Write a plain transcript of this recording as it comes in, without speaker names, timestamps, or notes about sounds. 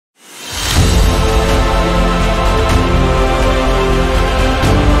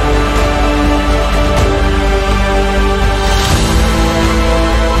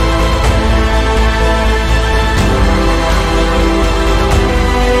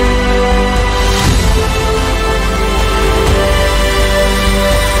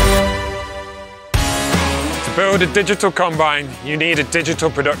build a digital combine, you need a digital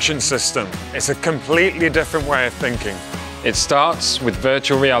production system. It's a completely different way of thinking. It starts with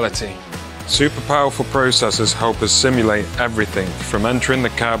virtual reality. Super powerful processors help us simulate everything from entering the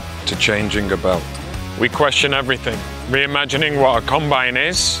cab to changing a belt. We question everything, reimagining what a combine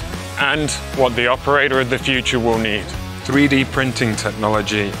is and what the operator of the future will need. 3D printing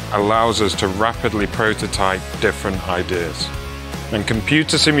technology allows us to rapidly prototype different ideas. And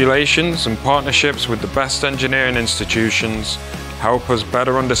computer simulations and partnerships with the best engineering institutions help us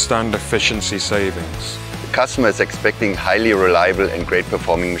better understand efficiency savings. The customer is expecting highly reliable and great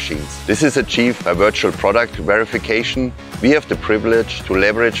performing machines. This is achieved by virtual product verification. We have the privilege to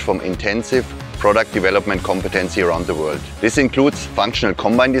leverage from intensive product development competency around the world. This includes functional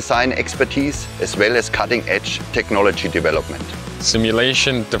combine design expertise as well as cutting-edge technology development.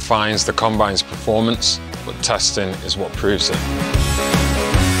 Simulation defines the combine's performance, but testing is what proves it.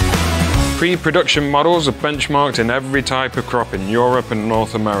 Pre-production models are benchmarked in every type of crop in Europe and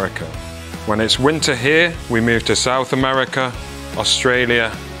North America. When it's winter here, we move to South America,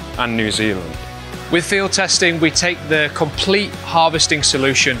 Australia, and New Zealand. With field testing, we take the complete harvesting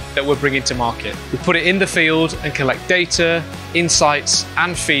solution that we're bringing to market. We put it in the field and collect data, insights,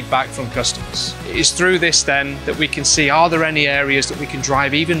 and feedback from customers. It is through this then that we can see, are there any areas that we can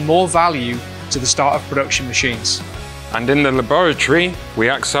drive even more value to the start of production machines? And in the laboratory, we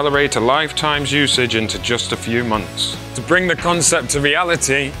accelerate a lifetime's usage into just a few months. To bring the concept to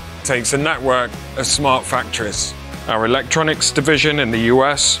reality takes a network of smart factories. Our electronics division in the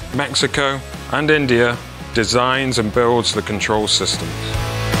US, Mexico, and India designs and builds the control systems.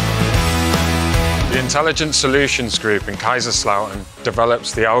 The Intelligent Solutions Group in Kaiserslautern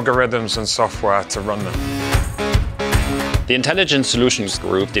develops the algorithms and software to run them. The Intelligent Solutions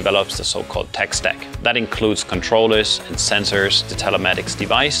Group develops the so-called tech stack. That includes controllers and sensors, the telematics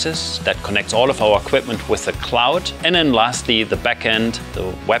devices that connects all of our equipment with the cloud, and then lastly the backend,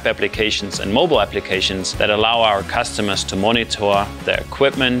 the web applications and mobile applications that allow our customers to monitor their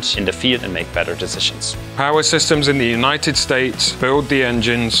equipment in the field and make better decisions. Power Systems in the United States build the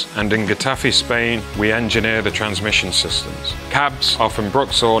engines, and in Getafe, Spain, we engineer the transmission systems. Cabs are from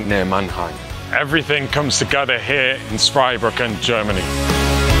Bruxelles near Mannheim. Everything comes together here in Zweibrücken, Germany.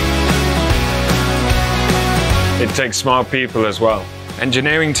 It takes smart people as well.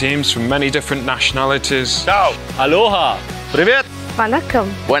 Engineering teams from many different nationalities. Ciao. Aloha. Привет.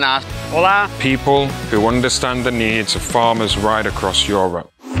 Vanakkam. Buenas. Hola. People who understand the needs of farmers right across Europe.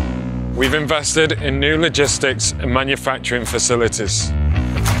 We've invested in new logistics and manufacturing facilities.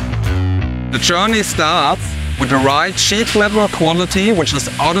 The journey starts with the right sheet metal quality, which is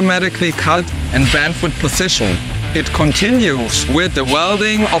automatically cut and bent with precision. It continues with the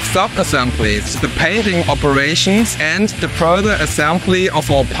welding of sub-assemblies, the painting operations, and the further assembly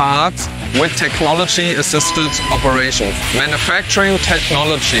of our parts with technology-assisted operations. Manufacturing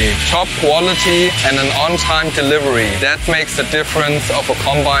technology, top quality, and an on-time delivery. That makes the difference of a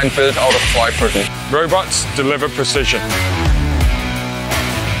combine built out of Zweibrücken. Robots deliver precision.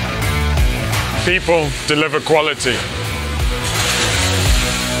 People deliver quality.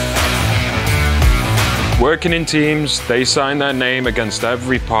 Working in teams, they sign their name against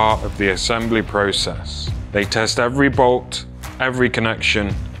every part of the assembly process. They test every bolt, every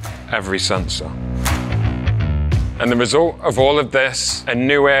connection, every sensor. And the result of all of this, a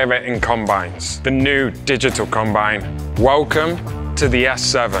new era in combines, the new digital combine. Welcome to the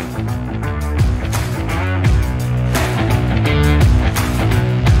S7.